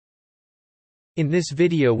In this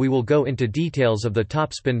video we will go into details of the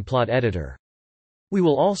Topspin plot editor. We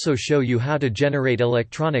will also show you how to generate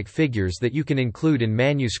electronic figures that you can include in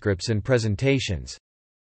manuscripts and presentations.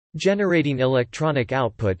 Generating electronic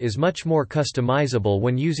output is much more customizable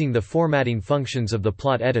when using the formatting functions of the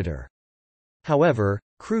plot editor. However,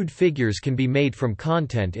 crude figures can be made from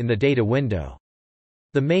content in the data window.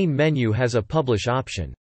 The main menu has a Publish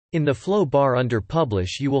option. In the flow bar under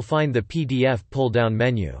Publish you will find the PDF pull-down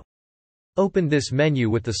menu. Open this menu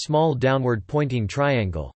with the small downward pointing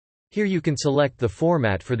triangle. Here you can select the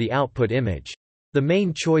format for the output image. The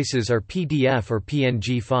main choices are PDF or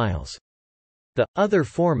PNG files. The Other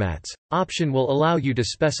Formats option will allow you to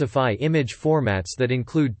specify image formats that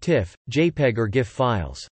include TIFF, JPEG or GIF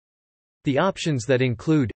files. The options that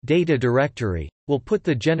include Data Directory will put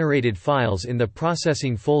the generated files in the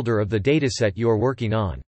processing folder of the dataset you are working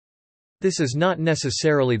on. This is not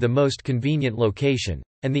necessarily the most convenient location,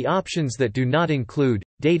 and the options that do not include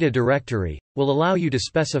Data Directory will allow you to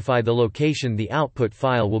specify the location the output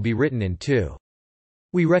file will be written into.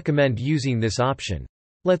 We recommend using this option.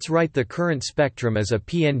 Let's write the current spectrum as a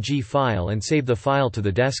PNG file and save the file to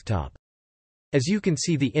the desktop. As you can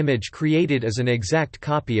see, the image created is an exact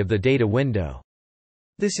copy of the data window.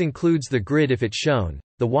 This includes the grid if it's shown,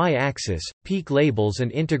 the y-axis, peak labels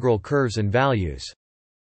and integral curves and values.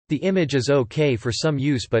 The image is okay for some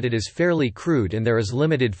use, but it is fairly crude and there is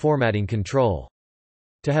limited formatting control.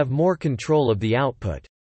 To have more control of the output,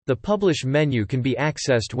 the Publish menu can be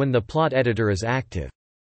accessed when the plot editor is active.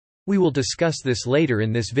 We will discuss this later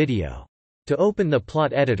in this video. To open the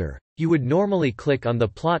plot editor, you would normally click on the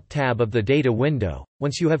Plot tab of the data window,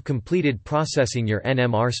 once you have completed processing your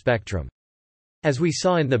NMR spectrum. As we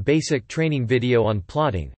saw in the basic training video on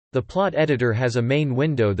plotting, the plot editor has a main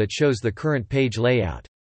window that shows the current page layout.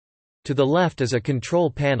 To the left is a control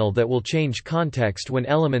panel that will change context when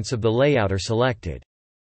elements of the layout are selected.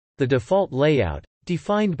 The default layout,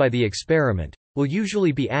 defined by the experiment, will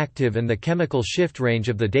usually be active and the chemical shift range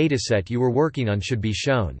of the dataset you are working on should be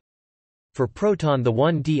shown. For Proton, the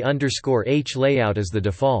 1D_H layout is the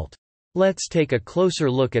default. Let's take a closer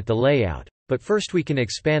look at the layout, but first we can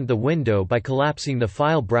expand the window by collapsing the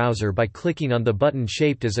file browser by clicking on the button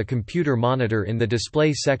shaped as a computer monitor in the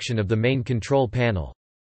Display section of the main control panel.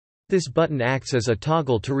 This button acts as a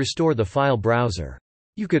toggle to restore the file browser.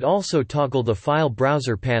 You could also toggle the file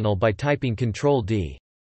browser panel by typing Ctrl-D.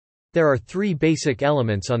 There are three basic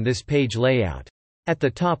elements on this page layout. At the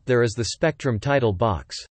top there is the spectrum title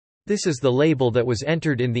box. This is the label that was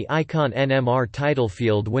entered in the icon NMR title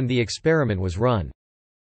field when the experiment was run.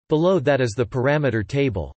 Below that is the parameter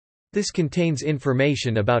table. This contains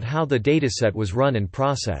information about how the dataset was run and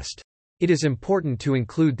processed. It is important to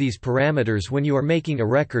include these parameters when you are making a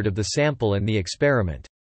record of the sample and the experiment.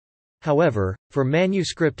 However, for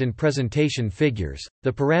manuscript and presentation figures,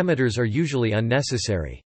 the parameters are usually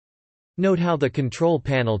unnecessary. Note how the control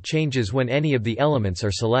panel changes when any of the elements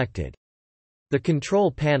are selected. The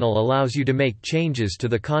control panel allows you to make changes to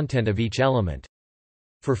the content of each element.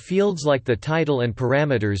 For fields like the title and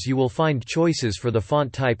parameters, you will find choices for the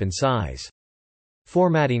font type and size.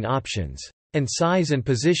 Formatting options. And size and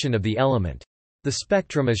position of the element. The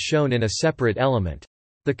spectrum is shown in a separate element.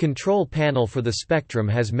 The control panel for the spectrum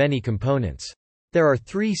has many components. There are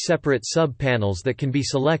three separate sub-panels that can be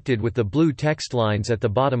selected with the blue text lines at the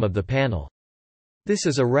bottom of the panel. This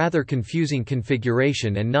is a rather confusing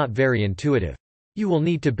configuration and not very intuitive. You will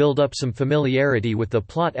need to build up some familiarity with the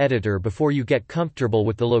plot editor before you get comfortable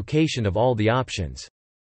with the location of all the options.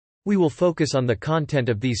 We will focus on the content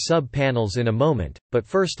of these sub-panels in a moment, but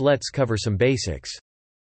first let's cover some basics.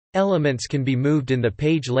 Elements can be moved in the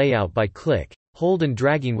page layout by click, hold and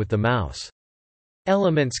dragging with the mouse.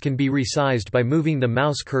 Elements can be resized by moving the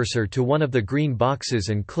mouse cursor to one of the green boxes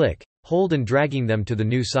and click, hold and dragging them to the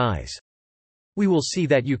new size. We will see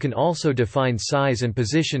that you can also define size and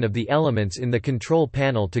position of the elements in the control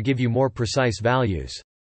panel to give you more precise values.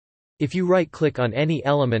 If you right-click on any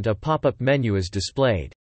element, a pop-up menu is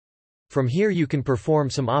displayed. From here you can perform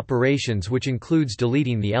some operations which includes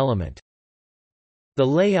deleting the element. The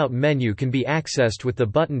layout menu can be accessed with the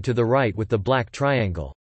button to the right with the black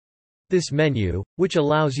triangle. This menu, which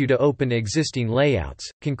allows you to open existing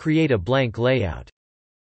layouts, can create a blank layout.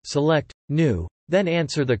 Select New, then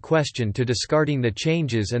answer the question to discarding the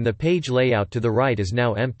changes and the page layout to the right is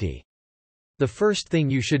now empty. The first thing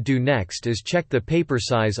you should do next is check the paper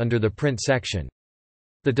size under the Print section.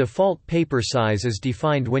 The default paper size is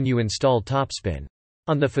defined when you install Topspin.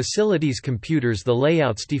 On the facility's computers, the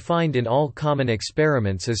layouts defined in all common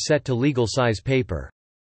experiments is set to legal size paper.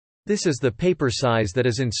 This is the paper size that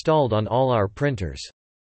is installed on all our printers.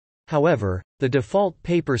 However, the default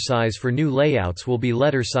paper size for new layouts will be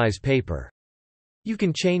letter size paper. You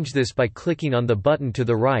can change this by clicking on the button to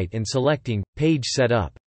the right and selecting Page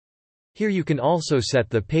Setup. Here you can also set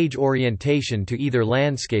the page orientation to either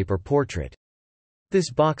landscape or portrait. This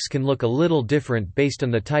box can look a little different based on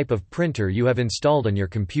the type of printer you have installed on your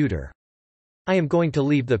computer. I am going to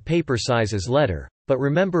leave the paper size as letter, but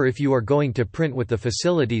remember, if you are going to print with the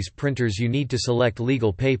facilities printers, you need to select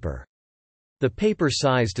legal paper. The paper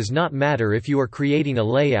size does not matter if you are creating a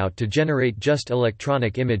layout to generate just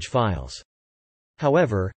electronic image files.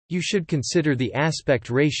 However, you should consider the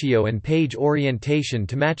aspect ratio and page orientation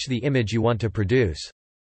to match the image you want to produce.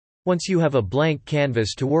 Once you have a blank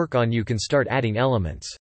canvas to work on, you can start adding elements.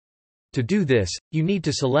 To do this, you need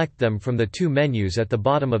to select them from the two menus at the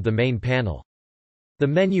bottom of the main panel. The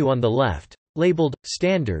menu on the left, labeled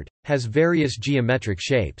Standard, has various geometric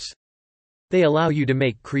shapes. They allow you to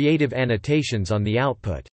make creative annotations on the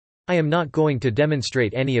output. I am not going to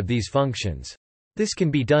demonstrate any of these functions. This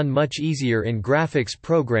can be done much easier in graphics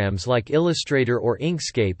programs like Illustrator or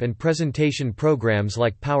Inkscape and presentation programs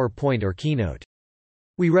like PowerPoint or Keynote.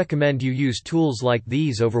 We recommend you use tools like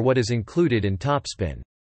these over what is included in Topspin.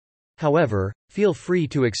 However, feel free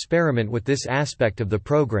to experiment with this aspect of the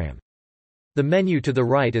program. The menu to the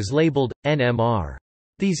right is labeled NMR.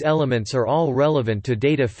 These elements are all relevant to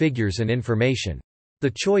data, figures, and information.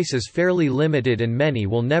 The choice is fairly limited and many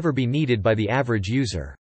will never be needed by the average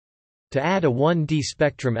user. To add a 1D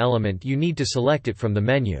spectrum element, you need to select it from the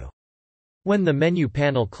menu. When the menu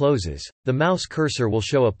panel closes, the mouse cursor will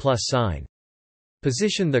show a plus sign.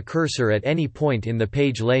 Position the cursor at any point in the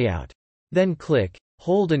page layout. Then click,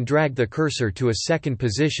 hold and drag the cursor to a second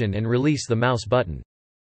position and release the mouse button.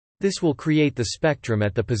 This will create the spectrum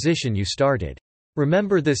at the position you started.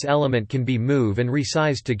 Remember, this element can be moved and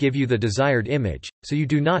resized to give you the desired image, so you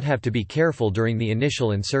do not have to be careful during the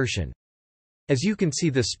initial insertion. As you can see,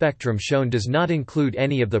 the spectrum shown does not include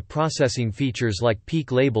any of the processing features like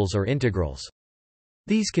peak labels or integrals.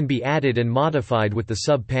 These can be added and modified with the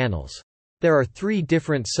sub-panels. There are 3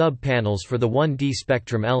 different sub-panels for the 1D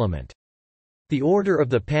spectrum element. The order of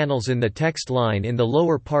the panels in the text line in the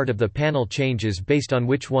lower part of the panel changes based on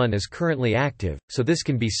which one is currently active, so this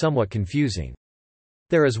can be somewhat confusing.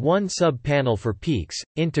 There is one sub-panel for peaks,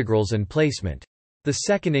 integrals, and placement. The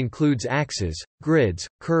second includes axes, grids,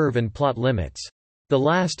 curve, and plot limits. The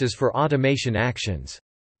last is for automation actions.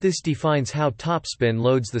 This defines how Topspin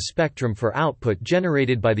loads the spectrum for output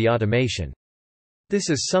generated by the automation. This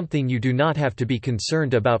is something you do not have to be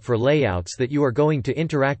concerned about for layouts that you are going to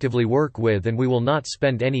interactively work with, and we will not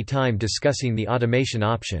spend any time discussing the automation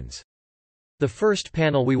options. The first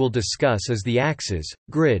panel we will discuss is the axes,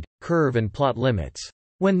 grid, curve, and plot limits.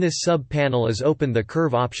 When this sub-panel is open, the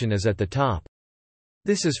curve option is at the top.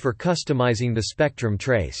 This is for customizing the spectrum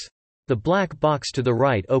trace. The black box to the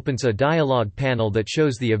right opens a dialog panel that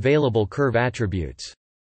shows the available curve attributes.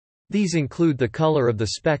 These include the color of the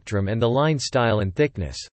spectrum and the line style and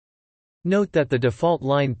thickness. Note that the default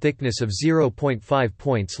line thickness of 0.5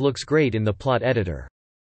 points looks great in the plot editor.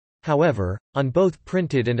 However, on both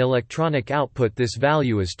printed and electronic output, this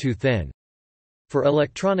value is too thin. For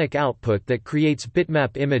electronic output that creates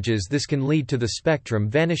bitmap images, this can lead to the spectrum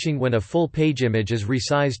vanishing when a full page image is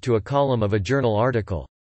resized to a column of a journal article.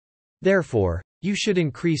 Therefore, you should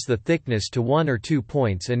increase the thickness to 1 or 2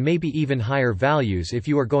 points and maybe even higher values if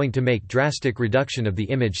you are going to make drastic reduction of the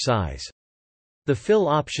image size. The fill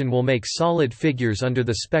option will make solid figures under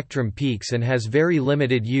the spectrum peaks and has very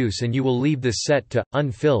limited use, and you will leave this set to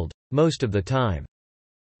unfilled most of the time.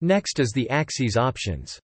 Next is the axes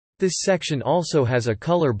options. This section also has a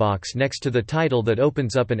color box next to the title that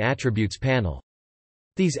opens up an attributes panel.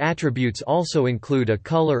 These attributes also include a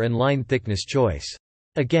color and line thickness choice.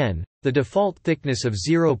 Again, the default thickness of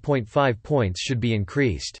 0.5 points should be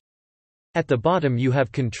increased. At the bottom you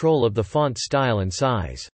have control of the font style and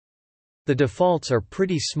size. The defaults are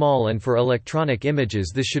pretty small, and for electronic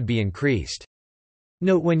images this should be increased.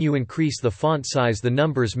 Note, when you increase the font size, the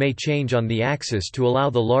numbers may change on the axis to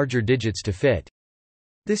allow the larger digits to fit.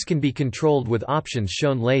 This can be controlled with options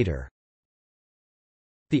shown later.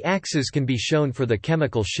 The axes can be shown for the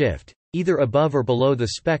chemical shift, either above or below the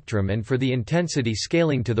spectrum, and for the intensity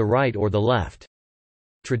scaling to the right or the left.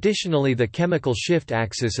 Traditionally, the chemical shift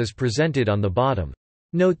axis is presented on the bottom.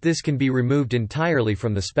 Note, this can be removed entirely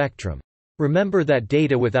from the spectrum. Remember that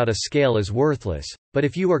data without a scale is worthless, but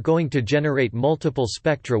if you are going to generate multiple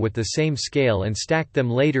spectra with the same scale and stack them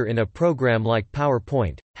later in a program like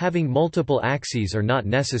PowerPoint, having multiple axes are not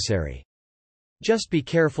necessary. Just be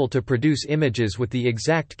careful to produce images with the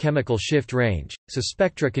exact chemical shift range, so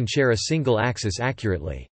spectra can share a single axis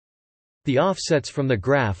accurately. The offsets from the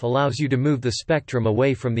graph allows you to move the spectrum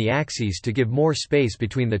away from the axes to give more space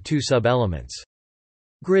between the two sub-elements.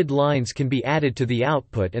 Grid lines can be added to the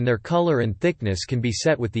output and their color and thickness can be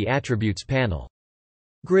set with the Attributes panel.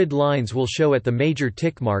 Grid lines will show at the major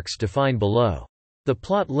tick marks defined below. The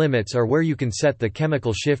plot limits are where you can set the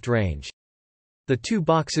chemical shift range. The two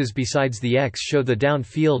boxes besides the X show the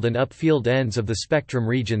downfield and upfield ends of the spectrum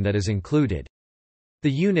region that is included.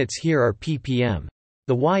 The units here are ppm.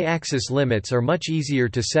 The Y-axis limits are much easier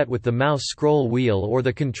to set with the mouse scroll wheel or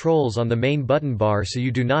the controls on the main button bar, so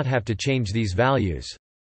you do not have to change these values.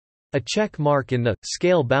 A check mark in the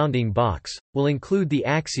scale bounding box will include the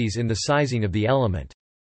axes in the sizing of the element.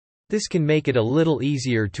 This can make it a little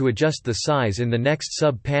easier to adjust the size in the next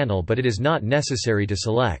sub-panel, but it is not necessary to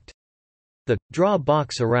select. The Draw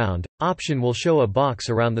Box Around option will show a box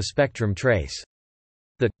around the spectrum trace.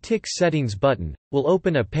 The Tick Settings button will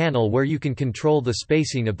open a panel where you can control the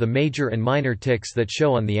spacing of the major and minor ticks that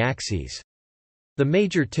show on the axes. The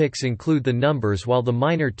major ticks include the numbers while the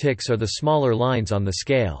minor ticks are the smaller lines on the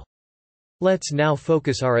scale. Let's now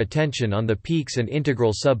focus our attention on the peaks and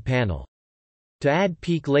integral sub-panel. To add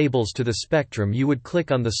peak labels to the spectrum, you would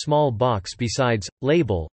click on the small box besides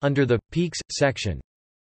Label under the Peaks section.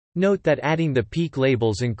 Note that adding the peak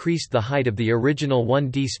labels increased the height of the original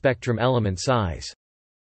 1D spectrum element size.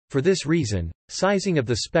 For this reason, sizing of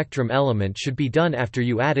the spectrum element should be done after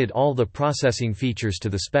you added all the processing features to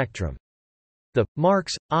the spectrum. The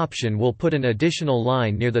Marks option will put an additional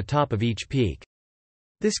line near the top of each peak.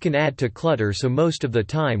 This can add to clutter, so most of the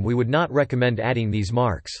time we would not recommend adding these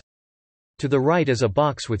marks. To the right is a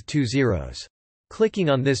box with 2 zeros. Clicking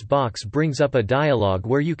on this box brings up a dialog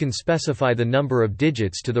where you can specify the number of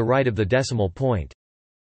digits to the right of the decimal point.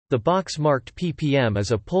 The box marked ppm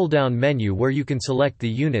is a pull-down menu where you can select the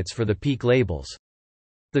units for the peak labels.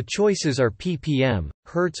 The choices are ppm,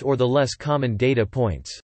 hertz, or the less common data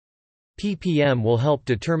points. ppm will help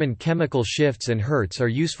determine chemical shifts and hertz are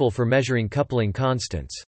useful for measuring coupling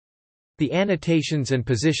constants. The annotations and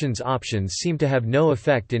positions options seem to have no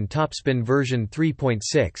effect in Topspin version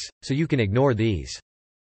 3.6, so you can ignore these.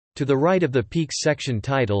 To the right of the peaks section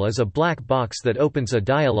title is a black box that opens a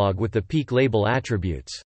dialog with the peak label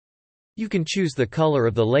attributes. You can choose the color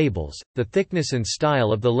of the labels, the thickness and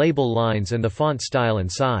style of the label lines, and the font style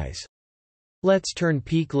and size. Let's turn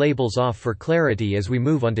peak labels off for clarity as we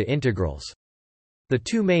move on to integrals. The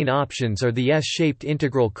two main options are the S-shaped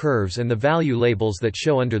integral curves and the value labels that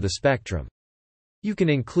show under the spectrum. You can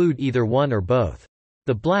include either one or both.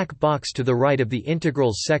 The black box to the right of the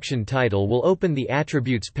integrals section title will open the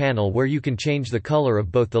attributes panel where you can change the color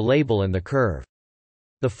of both the label and the curve.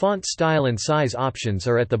 The font style and size options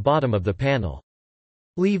are at the bottom of the panel.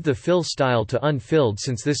 Leave the fill style to unfilled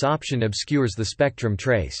since this option obscures the spectrum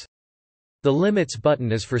trace. The limits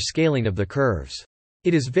button is for scaling of the curves.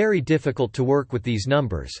 It is very difficult to work with these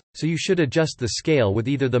numbers, so you should adjust the scale with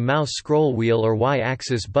either the mouse scroll wheel or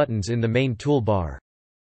Y-axis buttons in the main toolbar.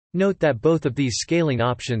 Note that both of these scaling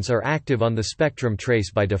options are active on the spectrum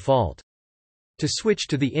trace by default. To switch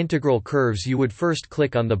to the integral curves, you would first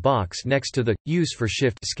click on the box next to the Use for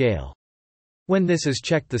Shift Scale. When this is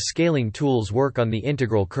checked, the scaling tools work on the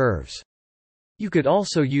integral curves. You could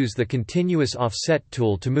also use the Continuous Offset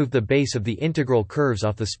tool to move the base of the integral curves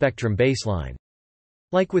off the spectrum baseline.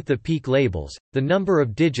 Like with the peak labels, the number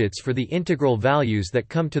of digits for the integral values that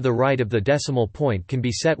come to the right of the decimal point can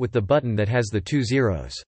be set with the button that has the 2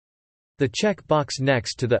 zeros. The check box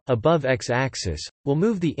next to the Above X-axis will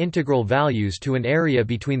move the integral values to an area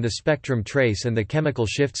between the spectrum trace and the chemical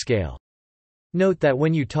shift scale. Note that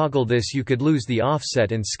when you toggle this, you could lose the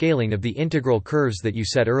offset and scaling of the integral curves that you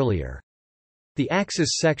set earlier. The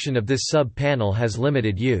axis section of this sub-panel has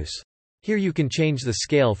limited use. Here you can change the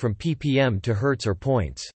scale from ppm to hertz or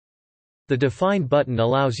points. The Define button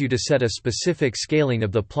allows you to set a specific scaling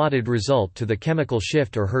of the plotted result to the chemical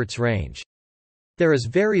shift or hertz range. There is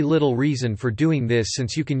very little reason for doing this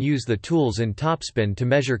since you can use the tools in Topspin to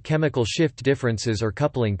measure chemical shift differences or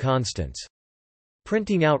coupling constants.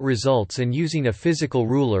 Printing out results and using a physical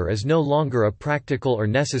ruler is no longer a practical or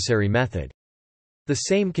necessary method. The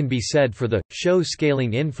same can be said for the Show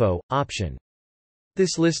Scaling Info option.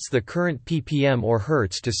 This lists the current ppm or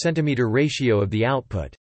hertz to centimeter ratio of the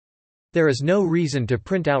output. There is no reason to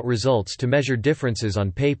print out results to measure differences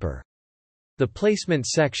on paper. The Placement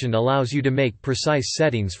section allows you to make precise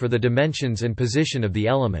settings for the dimensions and position of the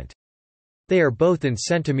element. They are both in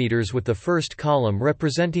centimeters, with the first column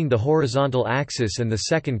representing the horizontal axis and the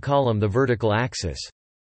second column the vertical axis.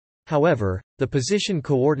 However, the position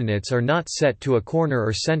coordinates are not set to a corner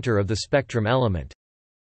or center of the spectrum element.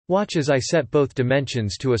 Watch as I set both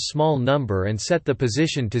dimensions to a small number and set the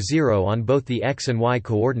position to 0 on both the x and y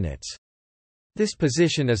coordinates. This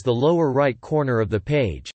position is the lower right corner of the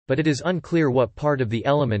page, but it is unclear what part of the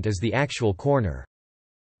element is the actual corner.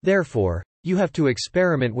 Therefore, you have to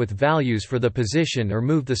experiment with values for the position or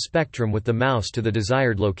move the spectrum with the mouse to the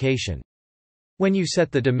desired location. When you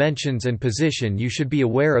set the dimensions and position, you should be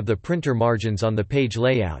aware of the printer margins on the page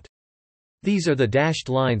layout. These are the dashed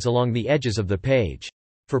lines along the edges of the page.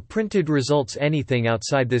 For printed results, anything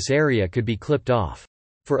outside this area could be clipped off.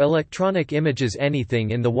 For electronic images,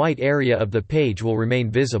 anything in the white area of the page will remain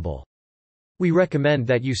visible. We recommend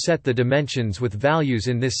that you set the dimensions with values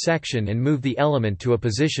in this section and move the element to a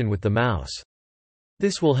position with the mouse.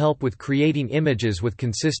 This will help with creating images with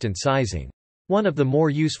consistent sizing. One of the more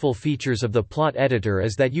useful features of the plot editor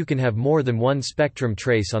is that you can have more than one spectrum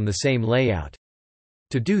trace on the same layout.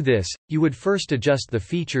 To do this, you would first adjust the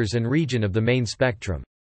features and region of the main spectrum.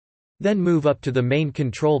 Then move up to the main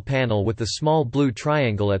control panel with the small blue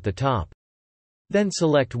triangle at the top. Then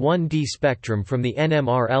select 1D spectrum from the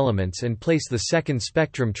NMR elements and place the second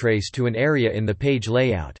spectrum trace to an area in the page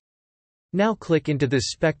layout. Now click into this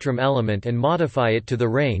spectrum element and modify it to the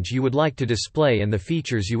range you would like to display and the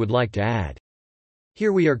features you would like to add.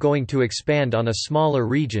 Here we are going to expand on a smaller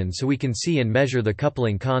region so we can see and measure the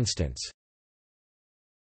coupling constants.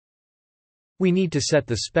 We need to set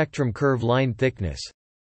the spectrum curve line thickness.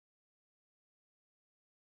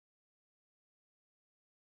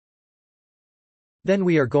 Then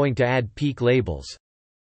we are going to add peak labels.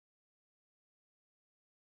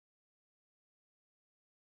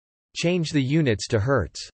 Change the units to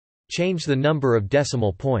hertz. Change the number of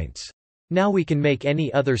decimal points. Now we can make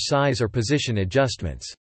any other size or position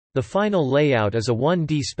adjustments. The final layout is a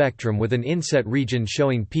 1D spectrum with an inset region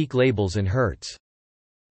showing peak labels in hertz.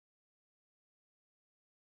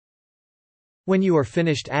 When you are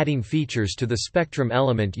finished adding features to the spectrum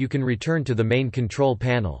element, you can return to the main control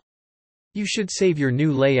panel. You should save your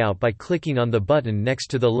new layout by clicking on the button next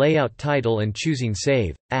to the layout title and choosing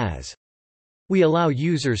Save As. We allow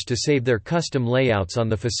users to save their custom layouts on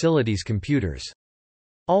the facility's computers.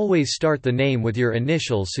 Always start the name with your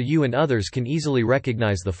initials so you and others can easily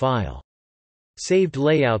recognize the file. Saved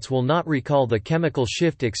layouts will not recall the chemical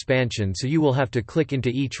shift expansion, so you will have to click into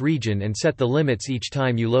each region and set the limits each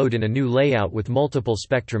time you load in a new layout with multiple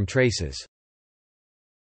spectrum traces.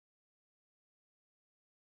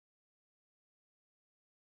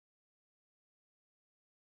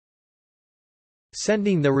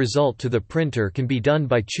 Sending the result to the printer can be done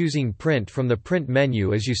by choosing Print from the Print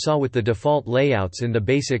menu, as you saw with the default layouts in the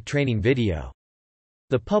basic training video.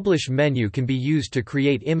 The Publish menu can be used to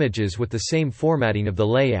create images with the same formatting of the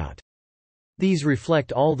layout. These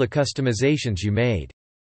reflect all the customizations you made.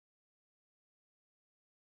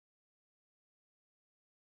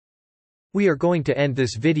 We are going to end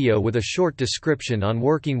this video with a short description on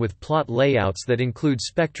working with plot layouts that include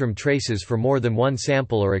spectrum traces for more than one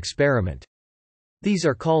sample or experiment. These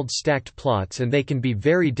are called stacked plots, and they can be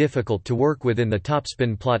very difficult to work with in the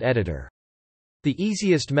Topspin plot editor. The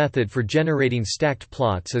easiest method for generating stacked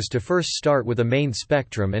plots is to first start with a main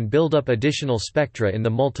spectrum and build up additional spectra in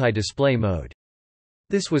the multi-display mode.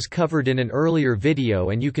 This was covered in an earlier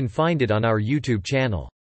video and you can find it on our YouTube channel.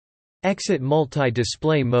 Exit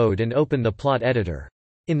multi-display mode and open the plot editor.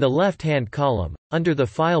 In the left-hand column, under the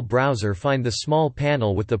file browser, find the small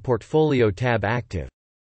panel with the Portfolio tab active.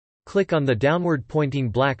 Click on the downward-pointing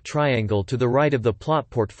black triangle to the right of the plot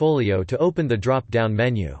portfolio to open the drop-down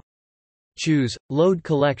menu. Choose Load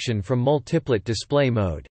Collection from Multiplet Display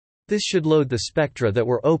Mode. This should load the spectra that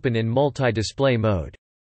were open in multi-display mode.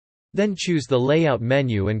 Then choose the Layout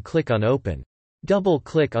menu and click on Open.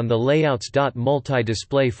 Double-click on the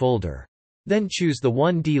Layouts.multi-display folder. Then choose the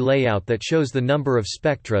 1D layout that shows the number of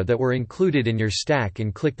spectra that were included in your stack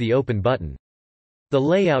and click the Open button. The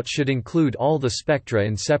layout should include all the spectra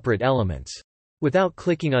in separate elements. Without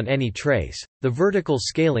clicking on any trace, the vertical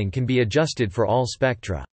scaling can be adjusted for all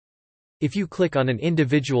spectra. If you click on an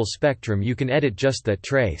individual spectrum, you can edit just that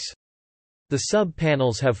trace. The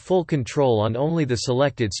sub-panels have full control on only the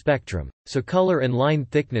selected spectrum, so color and line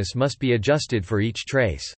thickness must be adjusted for each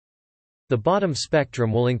trace. The bottom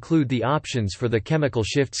spectrum will include the options for the chemical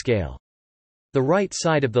shift scale. The right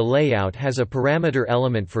side of the layout has a parameter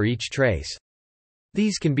element for each trace.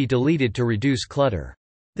 These can be deleted to reduce clutter.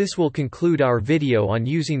 This will conclude our video on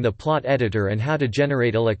using the plot editor and how to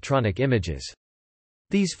generate electronic images.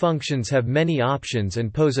 These functions have many options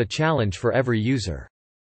and pose a challenge for every user.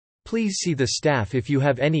 Please see the staff if you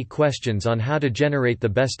have any questions on how to generate the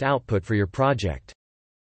best output for your project.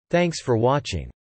 Thanks for watching.